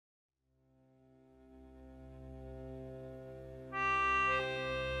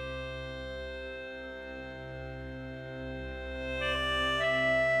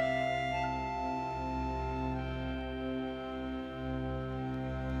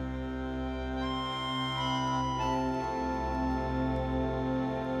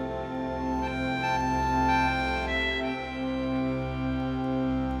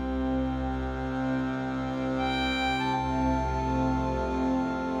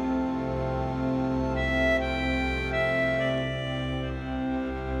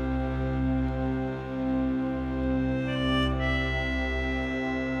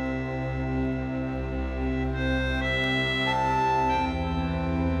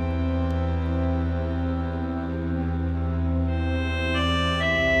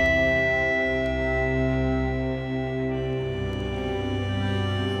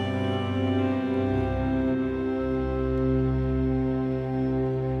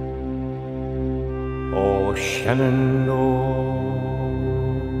Shenandoah,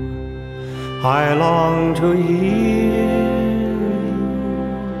 I long to hear you.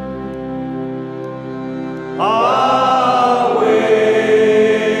 Away,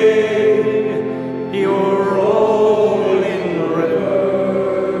 your rolling river.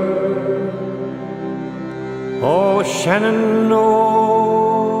 Oh, Shenandoah,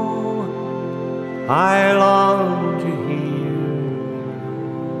 I long to hear.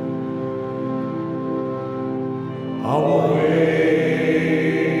 Away,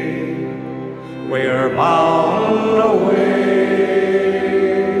 we're bound away,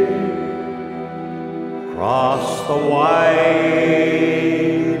 across the wide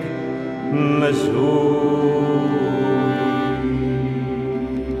Missouri.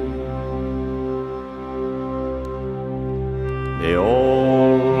 The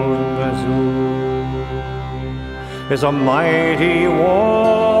old Missouri is a mighty water.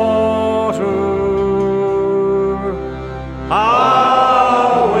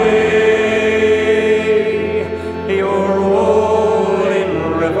 Away, your rolling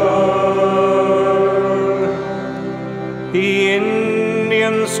river. The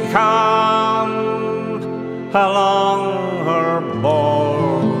Indians camp along her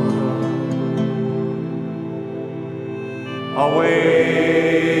border. Away,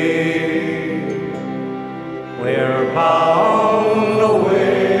 we're bound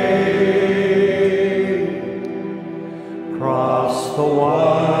away, across the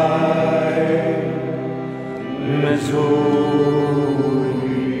wide Missouri.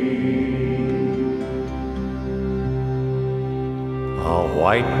 A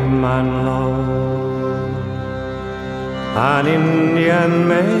white man loved an Indian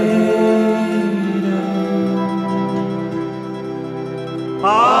maiden.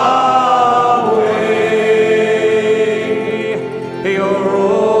 Away, your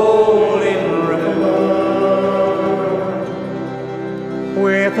rolling river,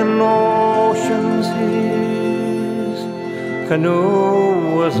 with an ocean's his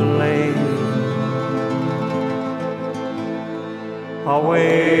canoe was laid.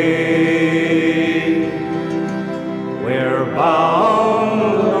 Away, we're bound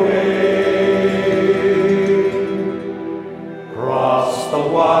away, across the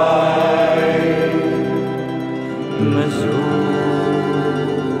wide Missouri.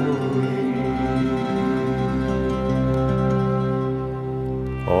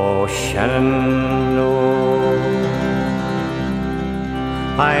 Oh, Shenandoah,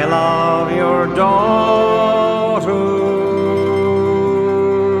 I love your daughter.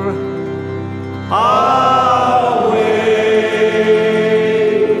 Away,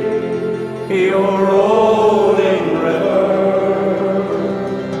 your rolling river.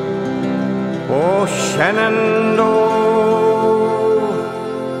 Oh, Shenandoah,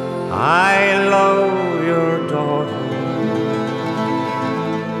 I love your daughter.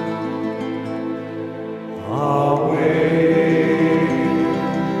 Away,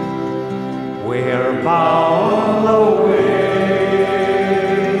 we're bound away,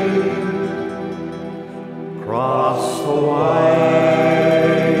 across the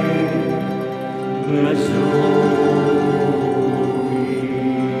wide Missouri.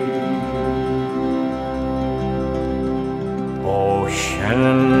 Oh,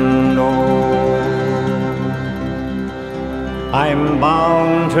 Shenandoah, I'm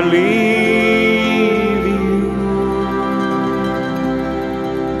bound to leave you.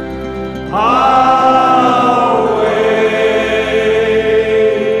 Away,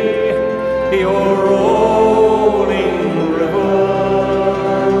 your rolling river.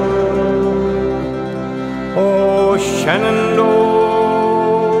 Oh, Shenandoah,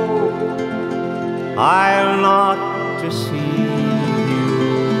 I'll not deceive you.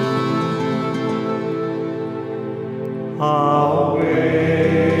 Away,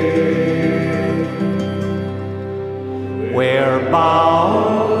 we're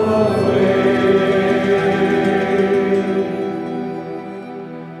bound away,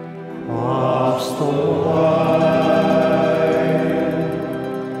 across the wide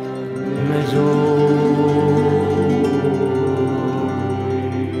Missouri.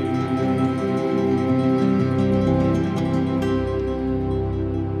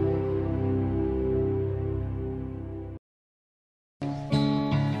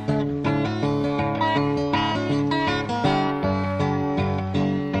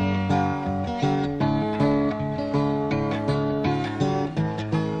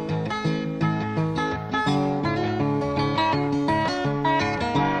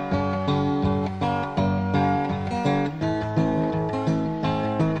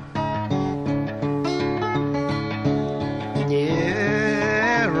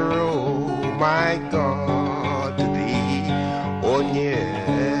 my God.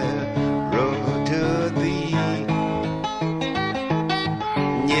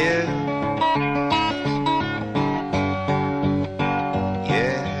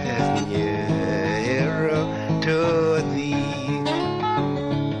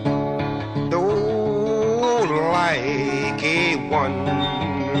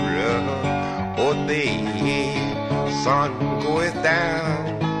 sun goeth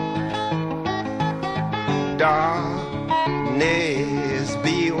down, darkness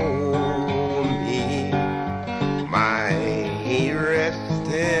beyond me, my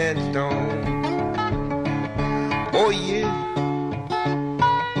resting stone. Oh yeah,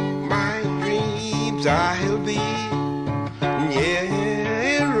 my dreams I'll be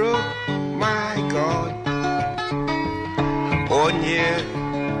nearer, my God. Oh yeah.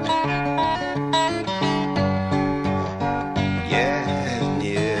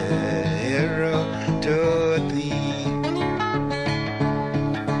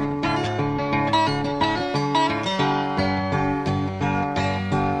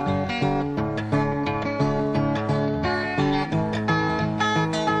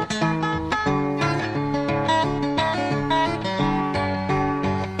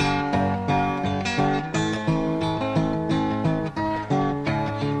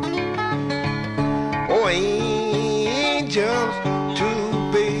 Angels to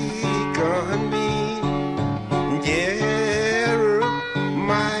beckon me, nearer,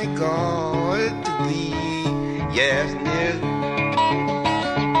 my God, to thee. Yes,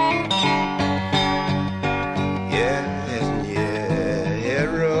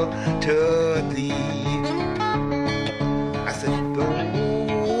 nearer to thee. I said,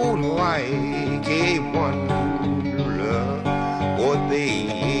 though like a wanderer, or the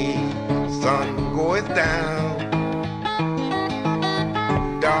sun goeth down,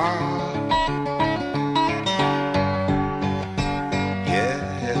 dark,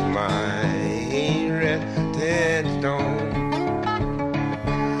 yes, my resting stone.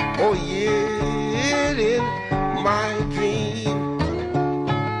 Oh, yet in my dream,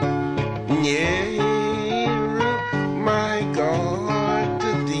 nearer, my God,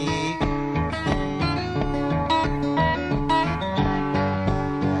 to thee.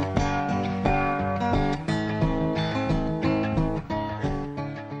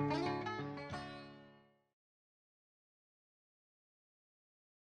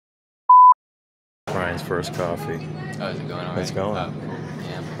 Ryan's first coffee. Oh, is it going already? It's going. Oh, cool.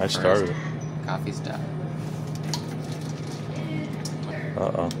 Yeah, I started it. Coffee stuff.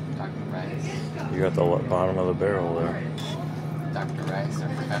 Uh-oh. Dr. Rice. You got the bottom of the barrel there. Dr. Rice or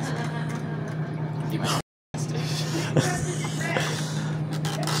Professor? He went to the station.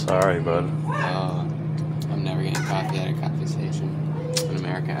 Sorry, bud. Oh, I'm never getting coffee at a coffee station in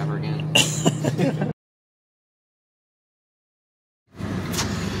America ever again.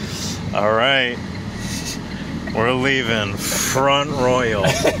 All right. We're leaving Front Royal.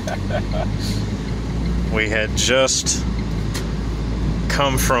 We had just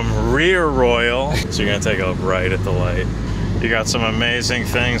come from Rear Royal. So you're gonna take a right at the light. You got some amazing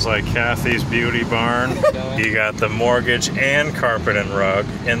things like Kathy's Beauty Barn. You got the mortgage and carpet and rug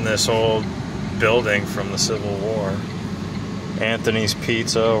in this old building from the Civil War. Anthony's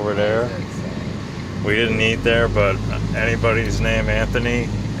Pizza over there. We didn't eat there, but anybody's name Anthony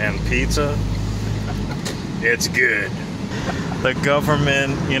and pizza, it's good. The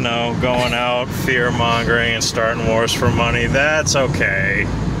government, you know, going out fear-mongering and starting wars for money, that's okay.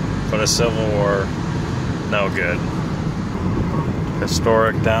 But a civil war, no good.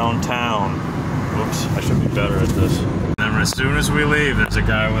 Historic downtown. Whoops, I should be better at this. And then as soon as we leave, there's a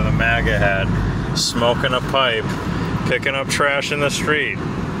guy with a MAGA hat, smoking a pipe, picking up trash in the street.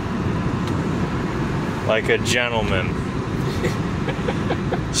 Like a gentleman.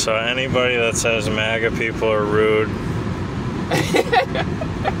 So anybody that says MAGA people are rude,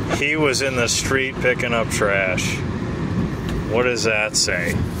 he was in the street picking up trash. What does that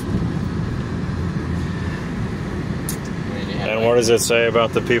say? And what does it say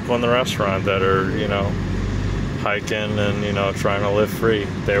about the people in the restaurant that are, you know, hiking and, you know, trying to live free?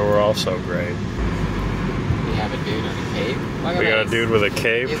 They were also great. We have a dude on a cape. Look at We got this. a dude with a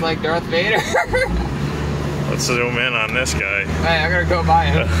cape. He's like Darth Vader. Let's zoom in on this guy. Hey, I gotta go by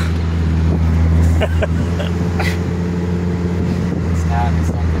him. His hat is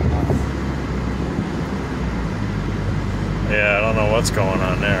something else. Yeah, I don't know what's going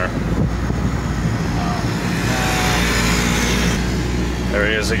on there. There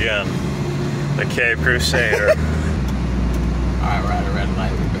he is again. The Cape Crusader. Alright, we're at a red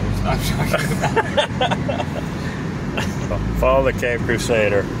light. We better stop talking about it. Follow the Cape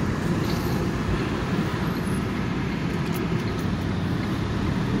Crusader.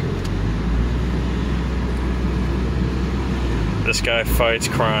 This guy fights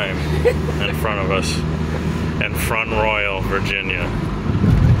crime in front of us in Front Royal, Virginia.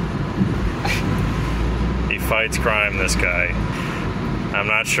 He fights crime, this guy. I'm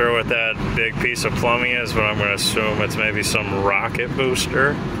not sure what that big piece of plumbing is, but I'm going to assume it's maybe some rocket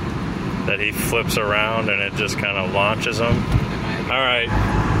booster. that he flips around and it just kind of launches him. All right,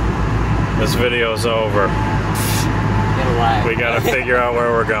 this video's over. Get alive. We got to figure out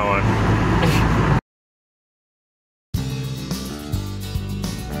where we're going.